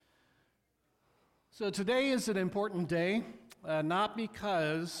So today is an important day, not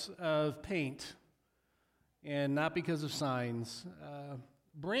because of paint and not because of signs.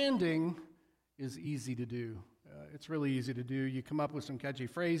 Branding is easy to do. It's really easy to do. You come up with some catchy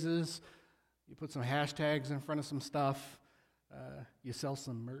phrases, you put some hashtags in front of some stuff, you sell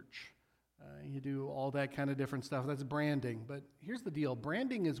some merch, you do all that kind of different stuff. That's branding. But here's the deal.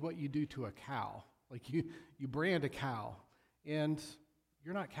 Branding is what you do to a cow. Like you brand a cow, and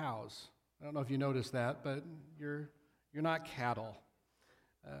you're not cows. I don't know if you noticed that, but you're not cattle.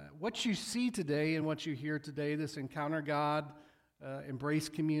 What you see today and what you hear today, this Encounter God, Embrace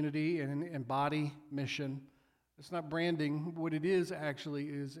Community, and Embody Mission, it's not branding. What it is actually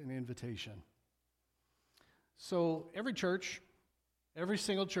is an invitation. So every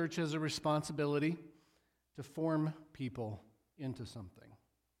single church has a responsibility to form people into something.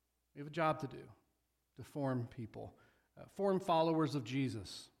 We have a job to do, to form people, form followers of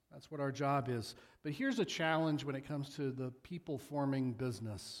Jesus. That's what our job is. But here's a challenge when it comes to the people-forming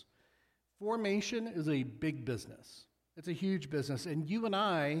business. Formation is a big business. It's a huge business. And you and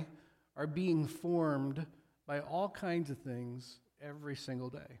I are being formed by all kinds of things every single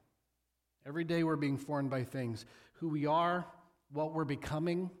day. Every day we're being formed by things. Who we are, what we're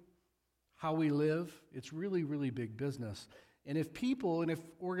becoming, how we live. It's really, really big business. And if people and if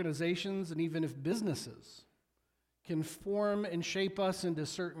organizations and even if businesses can form and shape us into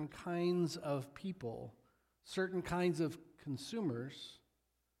certain kinds of people, certain kinds of consumers,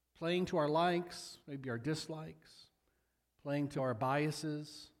 playing to our likes, maybe our dislikes, playing to our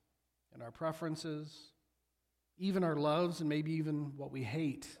biases and our preferences, even our loves and maybe even what we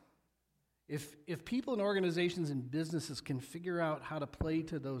hate. If people and organizations and businesses can figure out how to play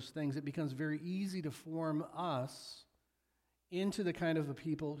to those things, it becomes very easy to form us into the kind of a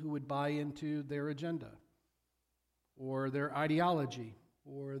people who would buy into their agenda, or their ideology,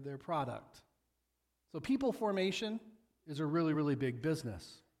 or their product. So people formation is a really, really big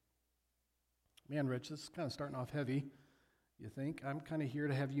business. Man, Rich, this is kind of starting off heavy, you think? I'm kind of here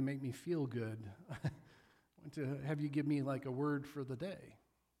to have you make me feel good. I want to have you give me like a word for the day.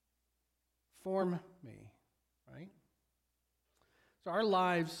 Form me, right? So our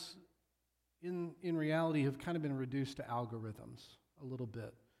lives, in reality, have kind of been reduced to algorithms a little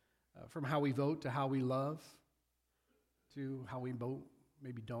bit. From how we vote to how we love, to how we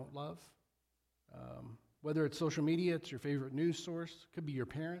maybe don't love. Whether it's social media, it's your favorite news source, could be your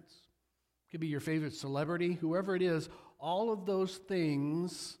parents, could be your favorite celebrity, whoever it is, all of those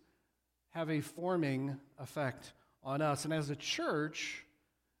things have a forming effect on us. And as a church,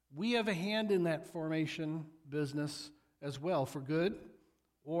 we have a hand in that formation business as well, for good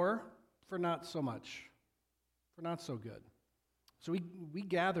or for not so much, for not so good. So we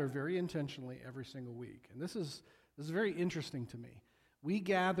gather very intentionally every single week. And this is very interesting to me. We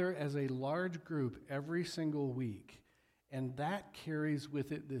gather as a large group every single week, and that carries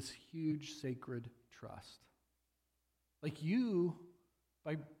with it this huge sacred trust. Like you,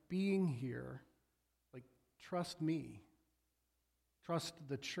 by being here, like trust me, trust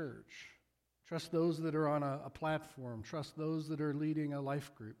the church, trust those that are on a platform, trust those that are leading a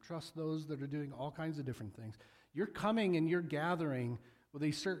life group, trust those that are doing all kinds of different things. You're coming and you're gathering with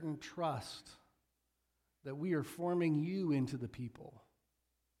a certain trust that we are forming you into the people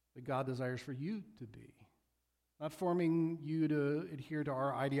that God desires for you to be. Not forming you to adhere to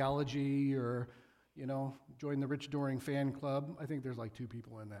our ideology or, join the Rich Doring fan club. I think there's like 2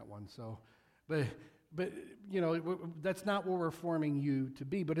 people in that one. So, but that's not what we're forming you to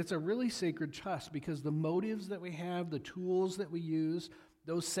be. But it's a really sacred trust because the motives that we have, the tools that we use,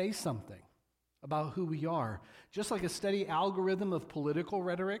 those say something about who we are. Just like a steady algorithm of political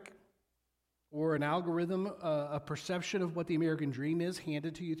rhetoric, or an algorithm, a perception of what the American dream is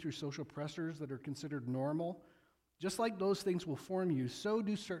handed to you through social pressures that are considered normal, just like those things will form you, so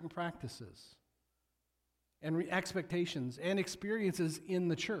do certain practices and expectations and experiences in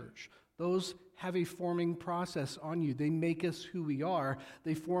the church. Those have a forming process on you. They make us who we are.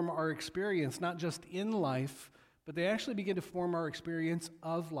 They form our experience, not just in life, but they actually begin to form our experience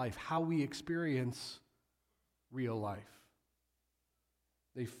of life, how we experience real life.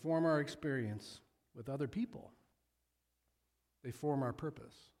 They form our experience with other people. They form our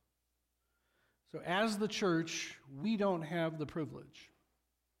purpose. So as the church, we don't have the privilege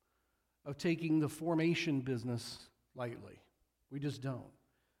of taking the formation business lightly. We just don't.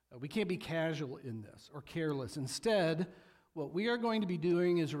 We can't be casual in this or careless. Instead, what we are going to be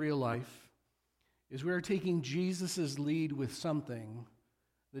doing as real life is we are taking Jesus' lead with something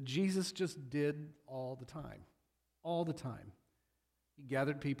that Jesus just did all the time. All the time. He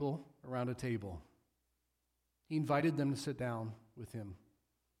gathered people around a table. He invited them to sit down with him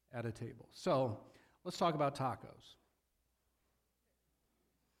at a table. So Let's talk about tacos.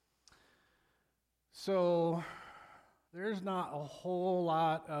 So, there's not a whole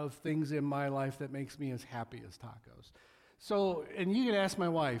lot of things in my life that makes me as happy as tacos. So, and you can ask my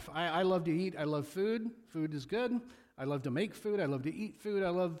wife. I love to eat. I love food. Food is good. I love to make food. I love to eat food. I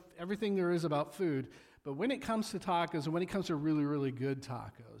love everything there is about food. But when it comes to tacos, and when it comes to really, really good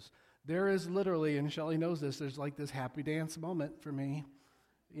tacos, there is literally, and Shelley knows this, there's like this happy dance moment for me,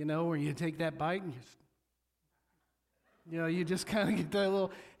 where you take that bite and you just kind of get that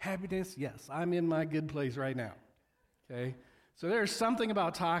little happy dance. Yes, I'm in my good place right now. Okay? So there's something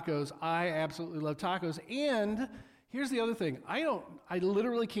about tacos. I absolutely love tacos. And here's the other thing. I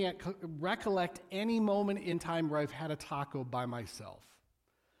literally can't recollect any moment in time where I've had a taco by myself.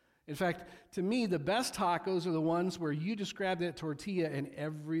 In fact, to me, the best tacos are the ones where you just grab that tortilla and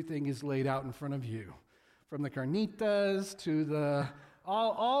everything is laid out in front of you. From the carnitas to the,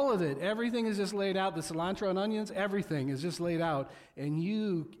 all of it, everything is just laid out. The cilantro and onions, everything is just laid out. And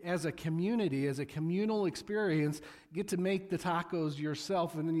you, as a community, as a communal experience, get to make the tacos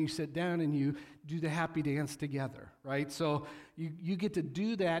yourself, and then you sit down and you do the happy dance together, right? So you get to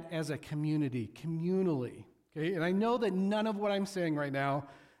do that as a community, communally. Okay? And I know that none of what I'm saying right now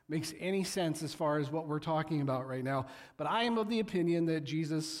makes any sense as far as what we're talking about right now. But I am of the opinion that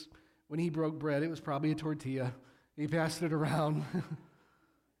Jesus, when he broke bread, it was probably a tortilla. He passed it around.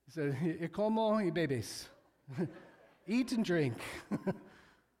 He said, "Y como y bebes." Eat and drink.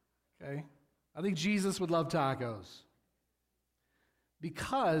 Okay? I think Jesus would love tacos.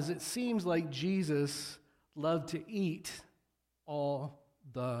 Because it seems like Jesus loved to eat all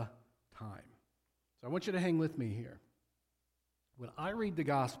the time. So I want you to hang with me here. When I read the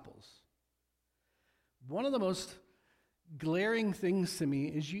Gospels, one of the most glaring things to me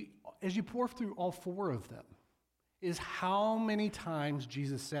is as you pour through all four of them, is how many times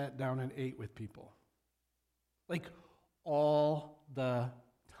Jesus sat down and ate with people. Like all the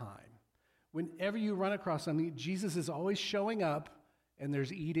time. Whenever you run across something, Jesus is always showing up and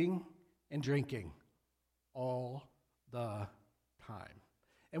there's eating and drinking all the time.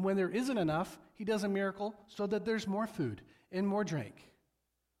 And when there isn't enough, he does a miracle so that there's more food and more drink.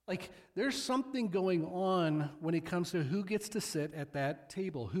 Like, there's something going on when it comes to who gets to sit at that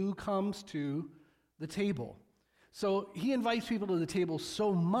table, who comes to the table. So he invites people to the table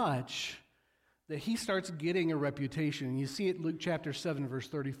so much that he starts getting a reputation. And you see it in Luke chapter 7, verse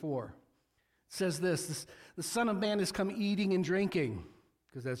 34. It says this, the Son of Man has come eating and drinking,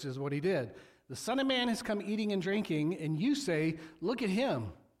 because that's just what he did. The Son of Man has come eating and drinking, and you say, look at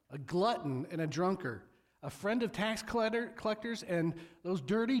him, a glutton and a drunkard, a friend of tax collectors and those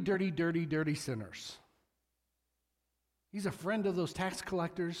dirty, dirty, dirty, dirty sinners. He's a friend of those tax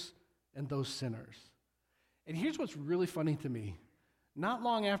collectors and those sinners. And here's what's really funny to me. Not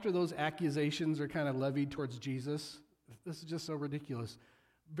long after those accusations are kind of levied towards Jesus, this is just so ridiculous.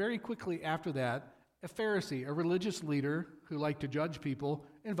 Very quickly after that, a Pharisee, a religious leader who liked to judge people,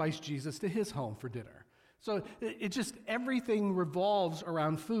 invites Jesus to his home for dinner. So it just, everything revolves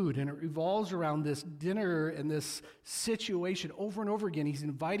around food, and it revolves around this dinner and this situation over and over again. He's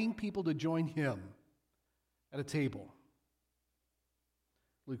inviting people to join him at a table.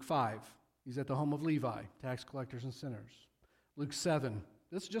 Luke 5, he's at the home of Levi, tax collectors and sinners. Luke 7,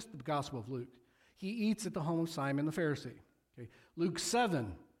 this is just the Gospel of Luke. He eats at the home of Simon the Pharisee. Okay. Luke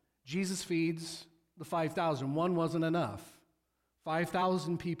 7, Jesus feeds the 5,000. One wasn't enough.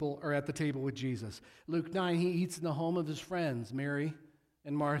 5,000 people are at the table with Jesus. Luke 9, he eats in the home of his friends, Mary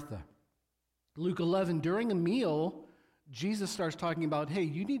and Martha. Luke 11, during a meal, Jesus starts talking about, hey,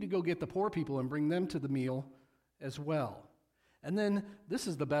 you need to go get the poor people and bring them to the meal as well. And then, this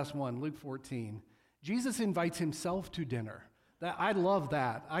is the best one, Luke 14. Jesus invites himself to dinner. I love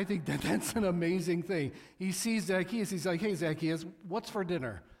that. I think that's an amazing thing. He sees Zacchaeus, he's like, hey, Zacchaeus, what's for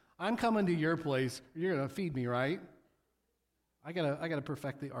dinner? I'm coming to your place. You're going to feed me, right? I gotta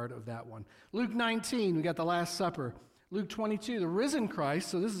perfect the art of that one. Luke 19, we got the Last Supper. Luke 22, the risen Christ,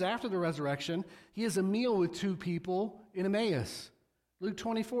 so this is after the resurrection, he has a meal with two people in Emmaus. Luke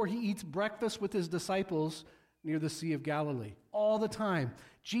 24, he eats breakfast with his disciples near the Sea of Galilee. All the time.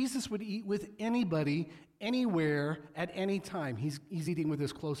 Jesus would eat with anybody, anywhere, at any time. He's eating with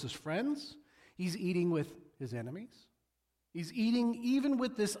his closest friends. He's eating with his enemies. He's eating even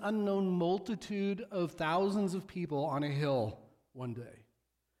with this unknown multitude of thousands of people on a hill one day.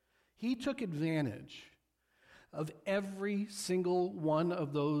 He took advantage of every single one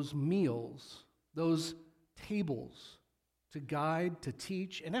of those meals, those tables, to guide, to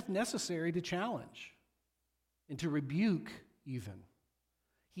teach, and if necessary, to challenge, and to rebuke even.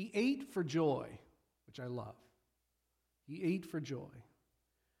 He ate for joy, which I love. He ate for joy.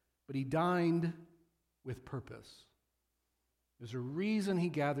 But he dined with purpose. There's a reason he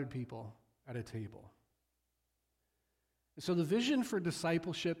gathered people at a table. So the vision for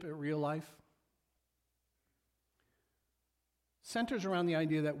discipleship at Real Life centers around the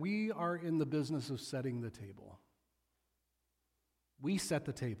idea that we are in the business of setting the table. We set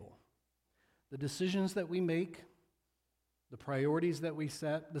the table. The decisions that we make, the priorities that we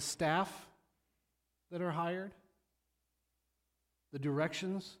set, the staff that are hired, the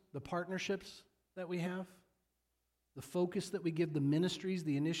directions, the partnerships that we have, the focus that we give the ministries,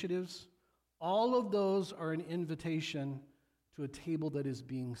 the initiatives, all of those are an invitation to a table that is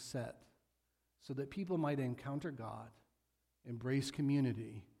being set so that people might encounter God, embrace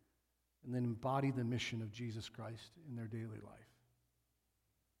community, and then embody the mission of Jesus Christ in their daily life.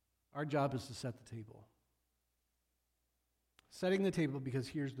 Our job is to set the table. Setting the table, because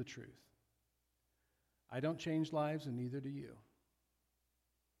here's the truth. I don't change lives, and neither do you.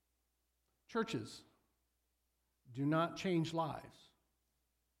 Churches do not change lives.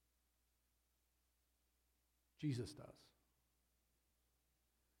 Jesus does.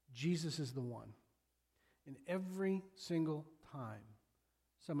 Jesus is the one. And every single time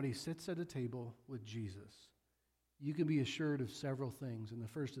somebody sits at a table with Jesus, you can be assured of several things. And the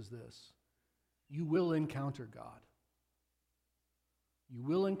first is this: you will encounter God. You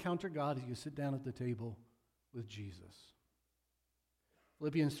will encounter God as you sit down at the table with Jesus.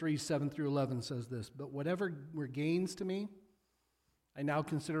 Philippians 3, 7 through 11 says this: "But whatever were gains to me, I now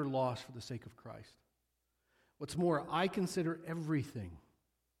consider loss for the sake of Christ. What's more, I consider everything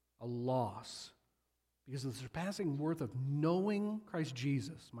a loss because of the surpassing worth of knowing Christ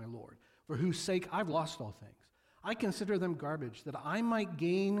Jesus, my Lord, for whose sake I've lost all things. I consider them garbage, that I might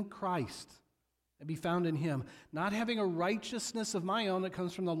gain Christ and be found in him, not having a righteousness of my own that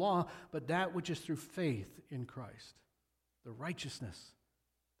comes from the law, but that which is through faith in Christ, the righteousness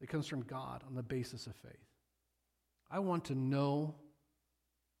that comes from God on the basis of faith." I want to know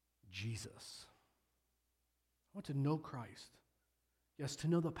Jesus. I want to know Christ. Yes, to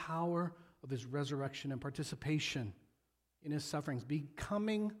know the power of his resurrection and participation in his sufferings,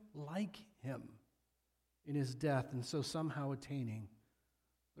 becoming like him in his death, and so somehow attaining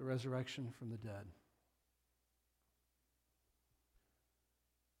the resurrection from the dead.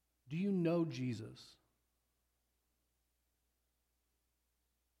 Do you know Jesus?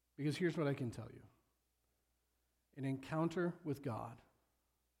 Because here's what I can tell you. An encounter with God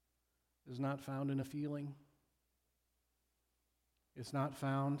is not found in a feeling. It's not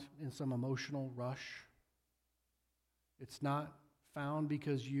found in some emotional rush. It's not found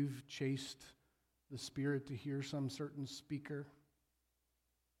because you've chased the Spirit to hear some certain speaker.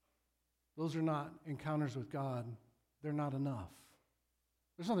 Those are not encounters with God. They're not enough.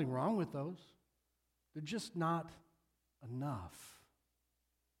 There's nothing wrong with those. They're just not enough.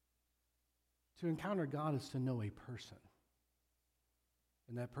 To encounter God is to know a person.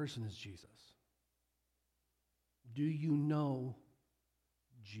 And that person is Jesus. Do you know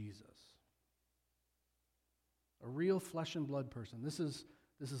Jesus? A real flesh and blood person. This is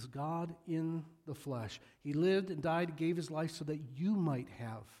God in the flesh. He lived and died, gave his life so that you might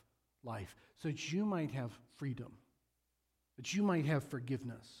have life, so that you might have freedom, that you might have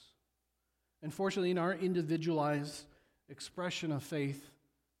forgiveness. Unfortunately, in our individualized expression of faith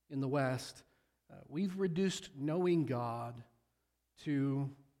in the West, we've reduced knowing God to,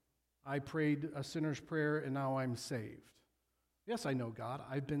 I prayed a sinner's prayer and now I'm saved. Yes, I know God.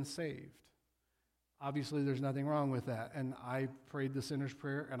 I've been saved. Obviously, there's nothing wrong with that. And I prayed the sinner's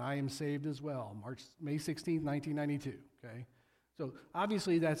prayer and I am saved as well. May 16th, 1992. Okay? So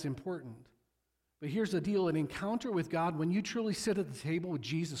obviously that's important. But here's the deal. An encounter with God, when you truly sit at the table with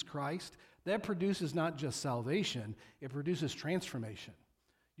Jesus Christ, that produces not just salvation, it produces transformation.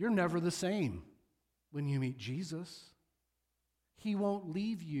 You're never the same when you meet Jesus. He won't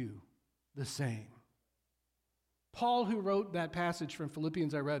leave you the same. Paul, who wrote that passage from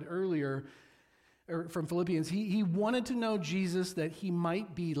Philippians I read earlier, or from Philippians, he wanted to know Jesus that he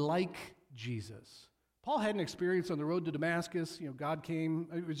might be like Jesus. Paul had an experience on the road to Damascus. God came.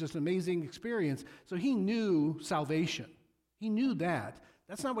 It was just an amazing experience. So he knew salvation. He knew that.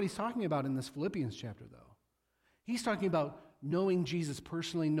 That's not what he's talking about in this Philippians chapter, though. He's talking about knowing Jesus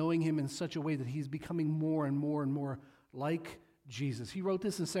personally, knowing him in such a way that he's becoming more and more and more like Jesus. He wrote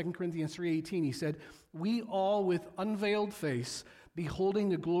this in 2 Corinthians 3:18. He said, "We all with unveiled face, beholding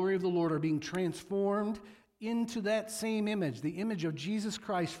the glory of the Lord, are being transformed into that same image, the image of Jesus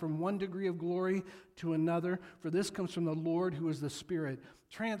Christ, from one degree of glory to another. For this comes from the Lord who is the Spirit."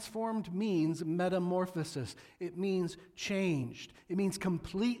 Transformed means metamorphosis. It means changed. It means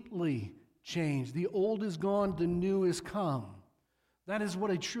completely changed. The old is gone, the new is come. That is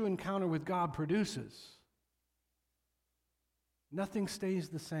what a true encounter with God produces. Nothing stays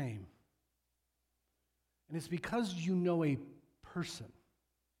the same. And it's because you know a person.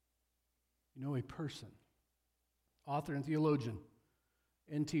 You know a person. Author and theologian,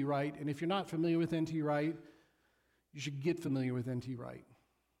 N.T. Wright. And if you're not familiar with N.T. Wright, you should get familiar with N.T. Wright.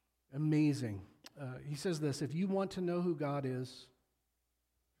 Amazing. He says this, if you want to know who God is,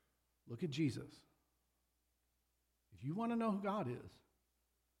 look at Jesus. If you want to know who God is,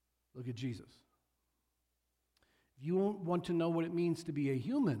 look at Jesus. If you want to know what it means to be a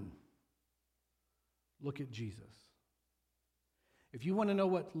human, look at Jesus. If you want to know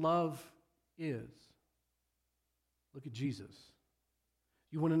what love is, look at Jesus.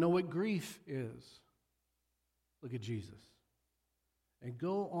 You want to know what grief is, look at Jesus. And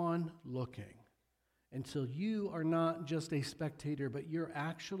go on looking until you are not just a spectator, but you're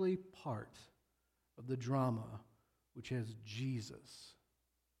actually part of the drama which has Jesus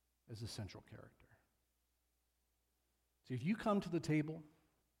as a central character. So if you come to the table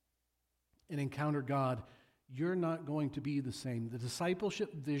and encounter God, you're not going to be the same. The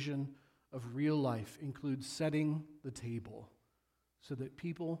discipleship vision of real life includes setting the table so that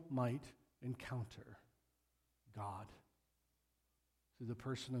people might encounter God through the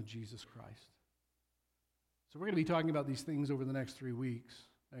person of Jesus Christ. So we're going to be talking about these things over the next 3 weeks.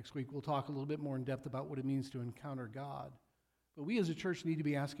 Next week we'll talk a little bit more in depth about what it means to encounter God. But we as a church need to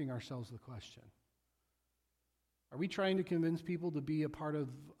be asking ourselves the question, are we trying to convince people to be a part of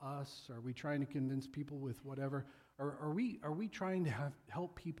us? Are we trying to convince people with whatever? Or are we trying to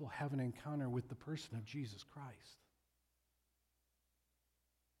help people have an encounter with the person of Jesus Christ?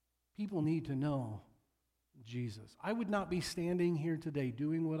 People need to know Jesus. I would not be standing here today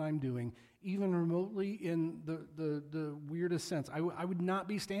doing what I'm doing, even remotely in the weirdest sense. I would not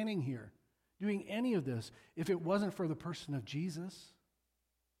be standing here doing any of this if it wasn't for the person of Jesus.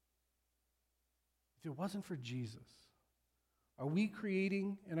 If it wasn't for Jesus, are we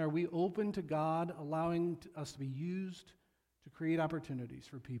creating and are we open to God allowing us to be used to create opportunities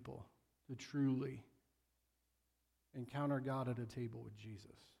for people to truly encounter God at a table with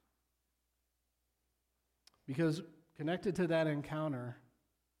Jesus? Because connected to that encounter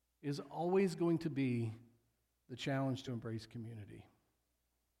is always going to be the challenge to embrace community.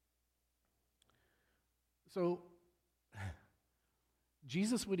 So,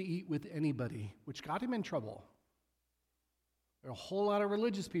 Jesus would eat with anybody, which got him in trouble. There are a whole lot of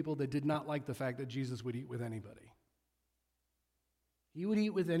religious people that did not like the fact that Jesus would eat with anybody. He would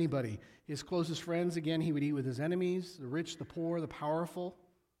eat with anybody. His closest friends, again, he would eat with his enemies, the rich, the poor, the powerful,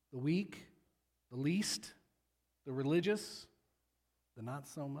 the weak, the least, the religious, the not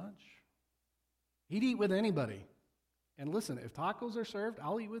so much. He'd eat with anybody. And listen, if tacos are served,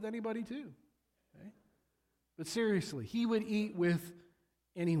 I'll eat with anybody too. Okay? But seriously, he would eat with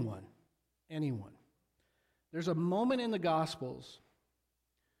anyone. Anyone. There's a moment in the Gospels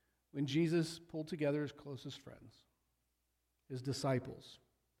when Jesus pulled together his closest friends, his disciples,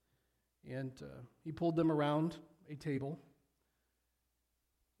 and he pulled them around a table.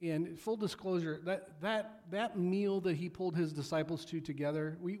 And full disclosure, that meal that he pulled his disciples to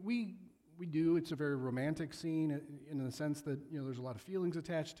together, we do. It's a very romantic scene in the sense that there's a lot of feelings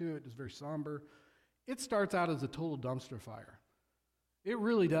attached to it. It's very somber. It starts out as a total dumpster fire. It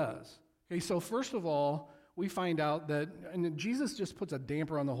really does. Okay, so first of all, we find out that, and Jesus just puts a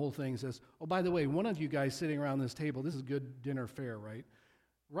damper on the whole thing and says, oh, by the way, one of you guys sitting around this table, this is good dinner fare, right?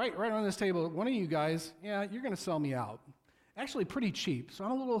 Right around this table, one of you guys, yeah, you're going to sell me out. Actually pretty cheap, so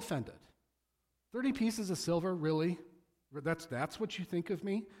I'm a little offended. 30 pieces of silver, really? That's what you think of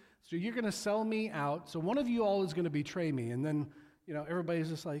me? So you're going to sell me out, so one of you all is going to betray me, and then, everybody's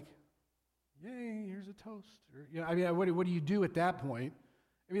just like, yay, here's a toast. Or, what do you do at that point?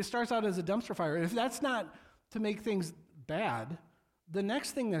 It starts out as a dumpster fire. And if that's not to make things bad, the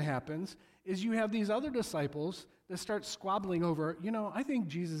next thing that happens is you have these other disciples that start squabbling over, I think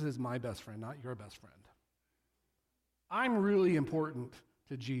Jesus is my best friend, not your best friend. I'm really important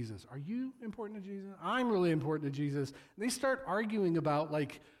to Jesus. Are you important to Jesus? I'm really important to Jesus. And they start arguing about,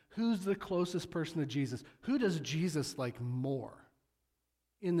 who's the closest person to Jesus? Who does Jesus like more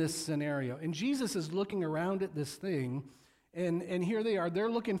in this scenario? And Jesus is looking around at this thing, and here they are. They're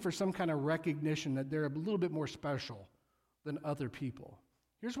looking for some kind of recognition that they're a little bit more special than other people.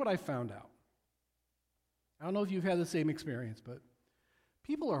 Here's what I found out. I don't know if you've had the same experience, but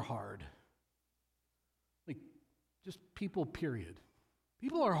people are hard. Just people, period.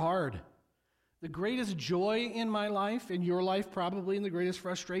 People are hard. The greatest joy in my life, in your life probably, and the greatest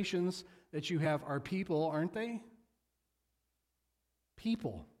frustrations that you have are people, aren't they?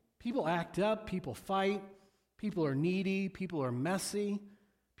 People. People act up, people fight, People are needy. People are messy.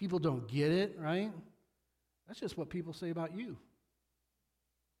 People don't get it, right? That's just what people say about you.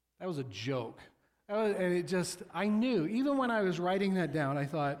 That was a joke. I knew, even when I was writing that down, I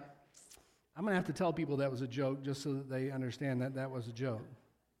thought, I'm going to have to tell people that was a joke just so that they understand that that was a joke.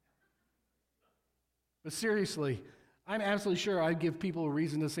 But seriously, I'm absolutely sure I'd give people a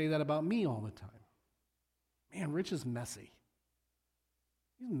reason to say that about me all the time. Man, Rich is messy.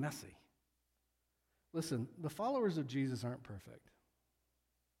 He's messy. Listen, the followers of Jesus aren't perfect.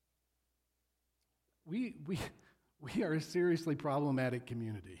 We are a seriously problematic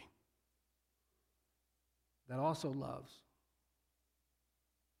community that also loves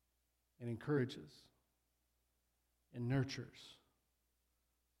and encourages and nurtures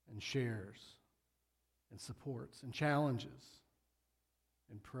and shares and supports and challenges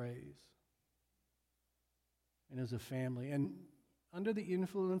and prays and as a family. And under the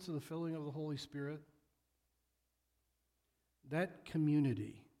influence of the filling of the Holy Spirit, that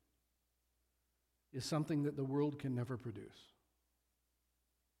community is something that the world can never produce.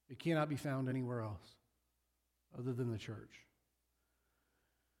 It cannot be found anywhere else other than the church.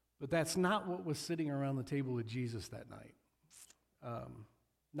 But that's not what was sitting around the table with Jesus that night.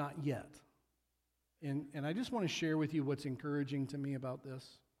 Not yet. And I just want to share with you what's encouraging to me about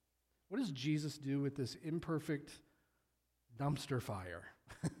this. What does Jesus do with this imperfect dumpster fire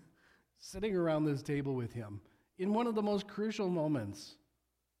sitting around this table with him in one of the most crucial moments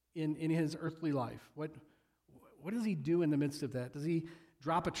in his earthly life? What does he do in the midst of that? Does he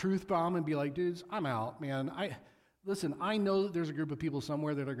drop a truth bomb and be like, dudes, I'm out, man. Listen, I know that there's a group of people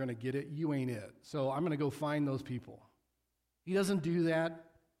somewhere that are going to get it. You ain't it. So I'm going to go find those people. He doesn't do that.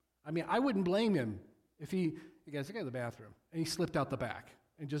 I mean, I wouldn't blame him if he goes, I got to the bathroom, and he slipped out the back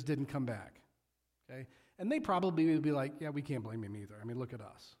and just didn't come back. Okay? And they probably would be like, yeah, we can't blame him either. I mean, look at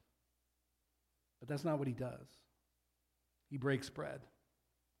us. But that's not what he does. He breaks bread.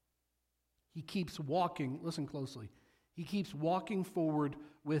 He keeps walking, listen closely, he keeps walking forward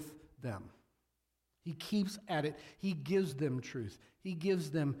with them. He keeps at it. He gives them truth. He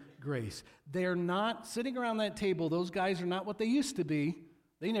gives them grace. They're not sitting around that table. Those guys are not what they used to be.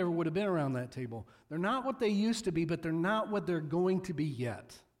 They never would have been around that table. They're not what they used to be, but they're not what they're going to be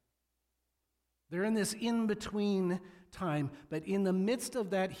yet. They're in this in-between time, but in the midst of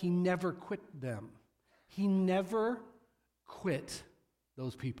that, he never quit them. He never quit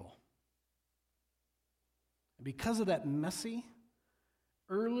those people. And because of that messy,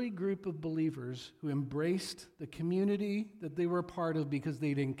 early group of believers who embraced the community that they were a part of because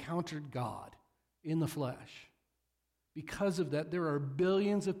they'd encountered God in the flesh. Because of that, there are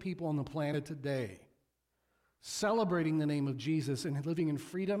billions of people on the planet today celebrating the name of Jesus and living in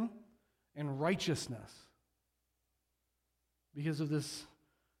freedom and righteousness because of this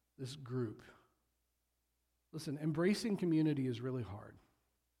group. Listen, embracing community is really hard.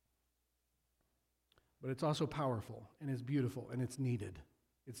 But it's also powerful, and it's beautiful, and it's needed.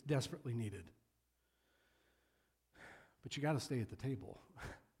 It's desperately needed. But you got to stay at the table.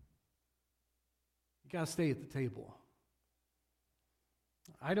 You got to stay at the table.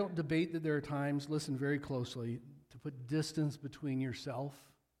 I don't debate that there are times, listen very closely, to put distance between yourself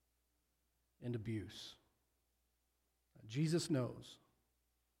and abuse. Jesus knows.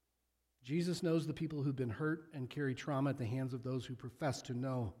 Jesus knows the people who've been hurt and carry trauma at the hands of those who profess to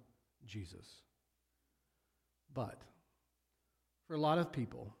know Jesus. But for a lot of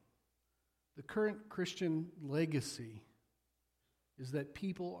people, the current Christian legacy is that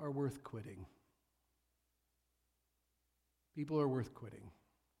people are worth quitting. People are worth quitting.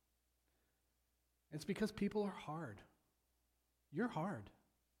 It's because people are hard. You're hard.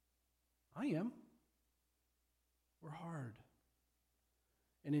 I am. We're hard.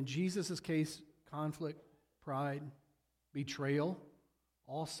 And in Jesus' case, conflict, pride, betrayal,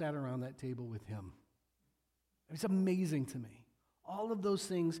 all sat around that table with him. It's amazing to me. All of those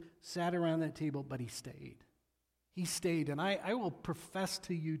things sat around that table, but he stayed. He stayed. And I will profess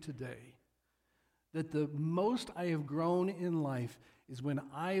to you today that the most I have grown in life is when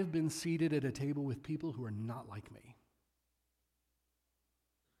I have been seated at a table with people who are not like me.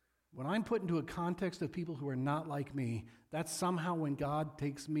 When I'm put into a context of people who are not like me, that's somehow when God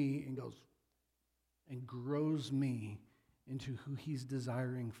takes me and goes and grows me into who he's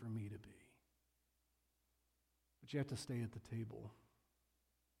desiring for me to be. But you have to stay at the table.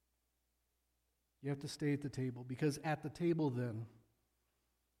 You have to stay at the table, because at the table then,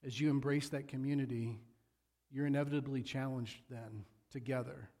 as you embrace that community, you're inevitably challenged then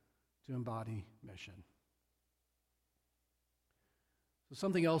together to embody mission. So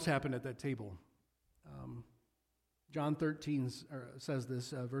something else happened at that table. John 13 says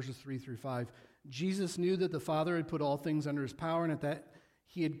this, verses 3 through 5. Jesus knew that the Father had put all things under his power and that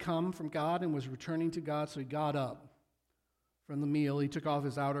he had come from God and was returning to God, so he got up from the meal. He took off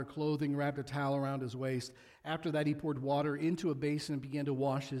his outer clothing, wrapped a towel around his waist. After that, he poured water into a basin and began to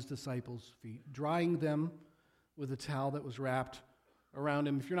wash his disciples' feet, drying them with a towel that was wrapped around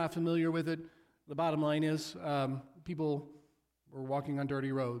him. If you're not familiar with it, the bottom line is people were walking on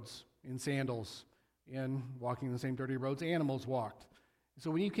dirty roads in sandals, and walking the same dirty roads animals walked. So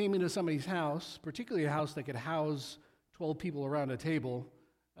when you came into somebody's house, particularly a house that could house 12 people around a table,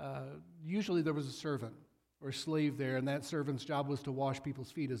 usually there was a servant or a slave there, and that servant's job was to wash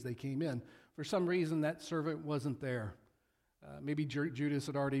people's feet as they came in. For some reason, that servant wasn't there. Maybe Judas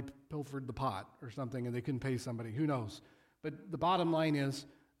had already pilfered the pot or something, and they couldn't pay somebody. Who knows? But the bottom line is,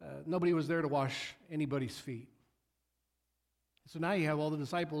 nobody was there to wash anybody's feet. So now you have all the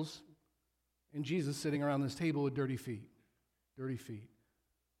disciples and Jesus sitting around this table with dirty feet. Dirty feet.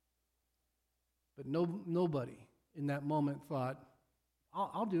 But nobody in that moment thought,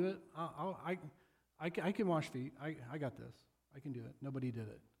 I'll do it. I can wash feet. I got this. I can do it. Nobody did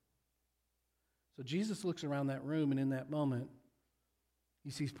it. So Jesus looks around that room, and in that moment, he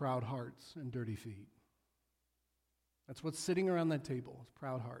sees proud hearts and dirty feet. That's what's sitting around that table, is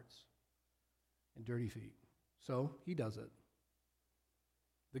proud hearts and dirty feet. So he does it.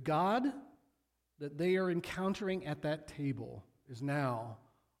 The God that they are encountering at that table is now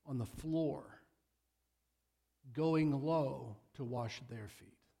on the floor, going low to wash their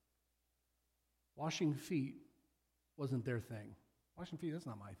feet. Washing feet wasn't their thing. Washing feet, that's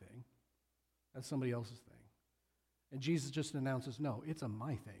not my thing. That's somebody else's thing. And Jesus just announces, no, it's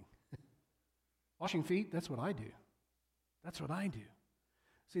my thing. Washing feet, that's what I do. That's what I do.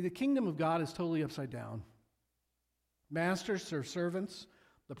 See, the kingdom of God is totally upside down. Masters serve servants.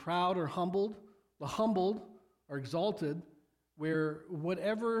 The proud are humbled. The humbled are exalted, where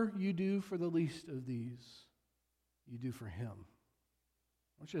whatever you do for the least of these, you do for him.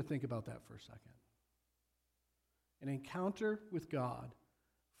 I want you to think about that for a second. An encounter with God,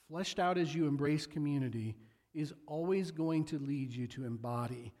 fleshed out as you embrace community, is always going to lead you to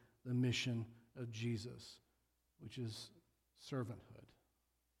embody the mission of Jesus, which is servanthood.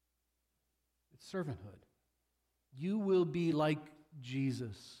 It's servanthood. You will be like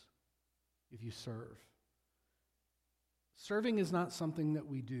Jesus if you serve. Serving is not something that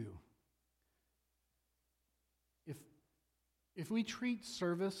we do. If we treat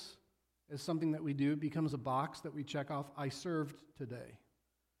service as something that we do, it becomes a box that we check off. I served today.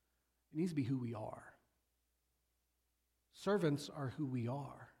 It needs to be who we are. Servants are who we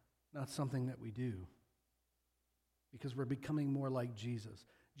are, not something that we do, because we're becoming more like Jesus.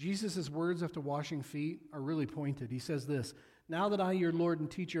 Jesus' words after washing feet are really pointed. He says this, "Now that I, your Lord and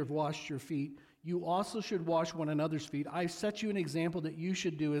teacher, have washed your feet, you also should wash one another's feet. I've set you an example that you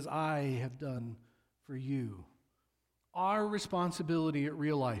should do as I have done for you." Our responsibility at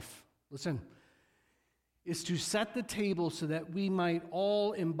Real Life, listen, is to set the table so that we might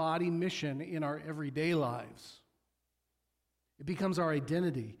all embody mission in our everyday lives. It becomes our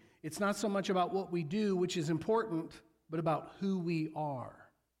identity. It's not so much about what we do, which is important, but about who we are.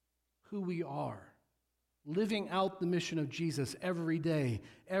 Who we are. Living out the mission of Jesus every day,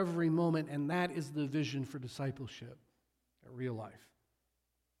 every moment, and that is the vision for discipleship at Real Life.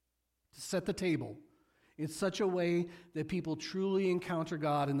 To set the table in such a way that people truly encounter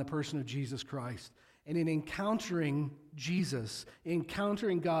God in the person of Jesus Christ. And in encountering Jesus,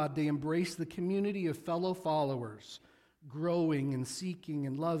 encountering God, they embrace the community of fellow followers, growing and seeking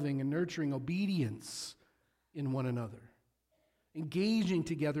and loving and nurturing obedience in one another, engaging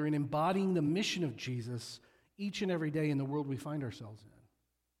together and embodying the mission of Jesus each and every day in the world we find ourselves in.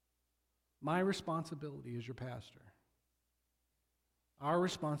 My responsibility as your pastor, our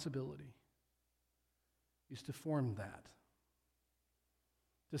responsibility, is to form that,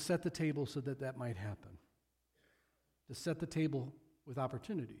 to set the table so that that might happen, to set the table with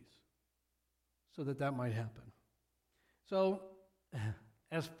opportunities so that that might happen. So,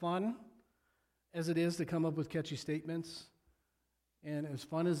 as fun as it is to come up with catchy statements, and as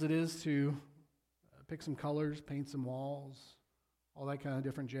fun as it is to pick some colors, paint some walls, all that kind of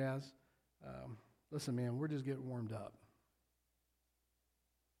different jazz, listen, man, we're just getting warmed up.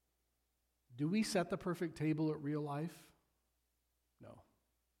 Do we set the perfect table at Real Life? No.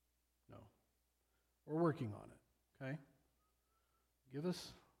 We're working on it, okay? Give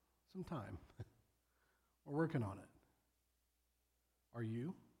us some time. We're working on it. Are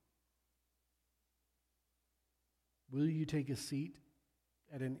you? Will you take a seat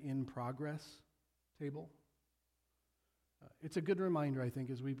at an in-progress table? It's a good reminder, I think,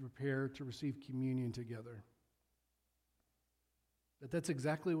 as we prepare to receive communion together, that that's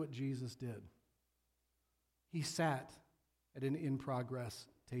exactly what Jesus did. He sat at an in-progress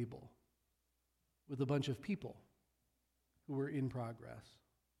table with a bunch of people who were in progress.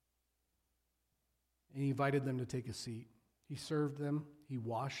 And he invited them to take a seat. He served them. He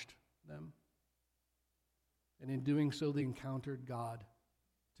washed them. And in doing so, they encountered God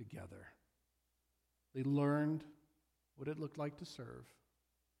together. They learned what it looked like to serve,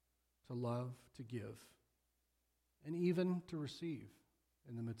 to love, to give, and even to receive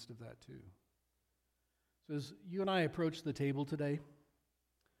in the midst of that too. So as you and I approach the table today,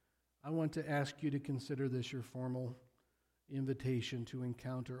 I want to ask you to consider this your formal invitation to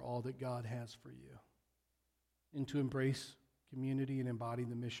encounter all that God has for you and to embrace community and embody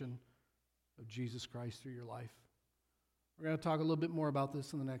the mission of Jesus Christ through your life. We're going to talk a little bit more about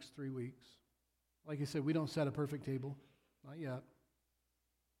this in the next 3 weeks. Like I said, we don't set a perfect table. Not yet.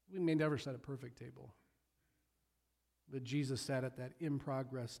 We may never set a perfect table. But Jesus sat at that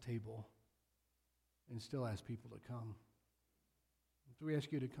in-progress table and still asked people to come. So we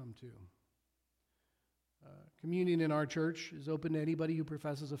ask you to come too. Communion in our church is open to anybody who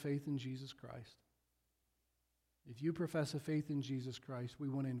professes a faith in Jesus Christ. If you profess a faith in Jesus Christ, we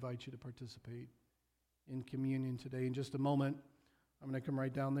want to invite you to participate in communion today. In just a moment, I'm going to come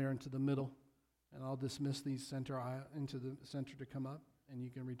right down there into the middle, and I'll dismiss the center into the center to come up, and you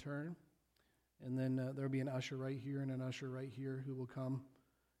can return. And then there'll be an usher right here and an usher right here who will come,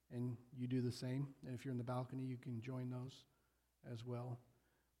 and you do the same. And if you're in the balcony, you can join those as well.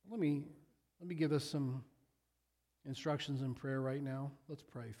 Let me give us some instructions in prayer right now. Let's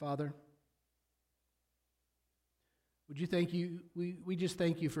pray. Father, would you thank you? We just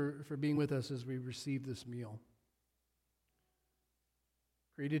thank you for being with us as we receive this meal.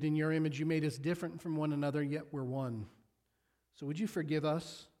 Created in your image, you made us different from one another, yet we're one. So would you forgive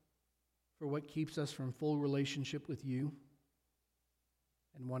us for what keeps us from full relationship with you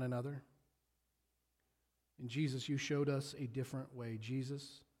and one another? And Jesus, you showed us a different way.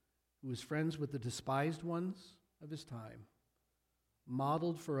 Jesus, who was friends with the despised ones of his time,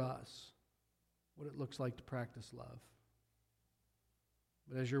 modeled for us what it looks like to practice love.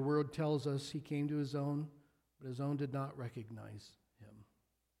 But as your word tells us, he came to his own, but his own did not recognize him.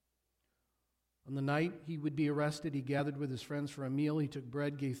 On the night he would be arrested, he gathered with his friends for a meal. He took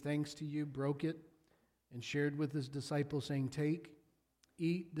bread, gave thanks to you, broke it, and shared with his disciples, saying, "Take,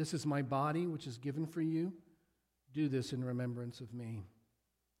 eat, this is my body, which is given for you. Do this in remembrance of me."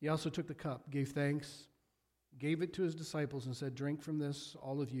 He also took the cup, gave thanks, gave it to his disciples, and said, "Drink from this,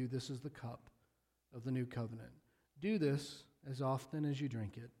 all of you. This is the cup of the new covenant. Do this as often as you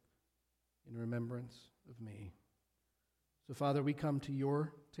drink it in remembrance of me." So, Father, we come to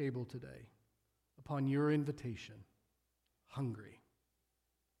your table today upon your invitation, hungry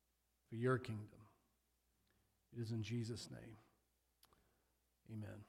for your kingdom. It is in Jesus' name. Amen.